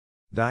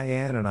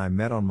Diane and I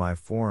met on my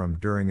forum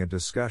during a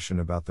discussion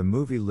about the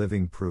movie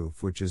Living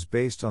Proof, which is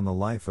based on the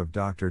life of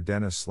Dr.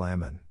 Dennis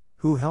Slamon,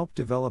 who helped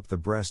develop the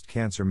breast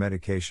cancer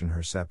medication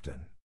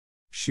Herceptin.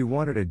 She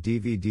wanted a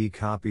DVD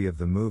copy of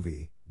the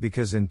movie,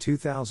 because in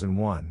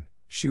 2001,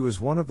 she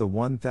was one of the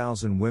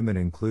 1,000 women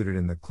included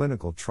in the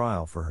clinical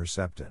trial for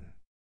Herceptin.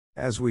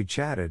 As we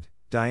chatted,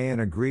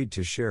 Diane agreed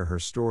to share her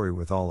story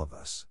with all of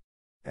us.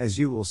 As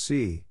you will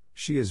see,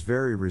 she is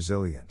very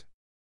resilient.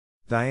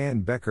 Diane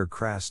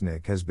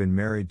Becker-Krasnick has been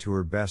married to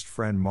her best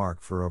friend Mark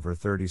for over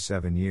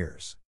 37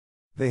 years.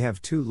 They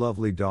have two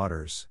lovely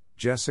daughters,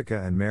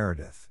 Jessica and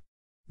Meredith.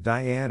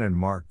 Diane and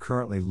Mark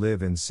currently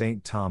live in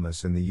St.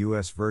 Thomas in the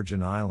U.S.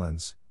 Virgin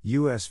Islands,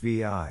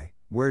 USVI,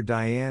 where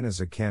Diane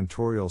is a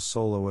cantorial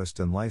soloist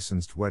and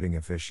licensed wedding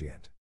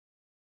officiant.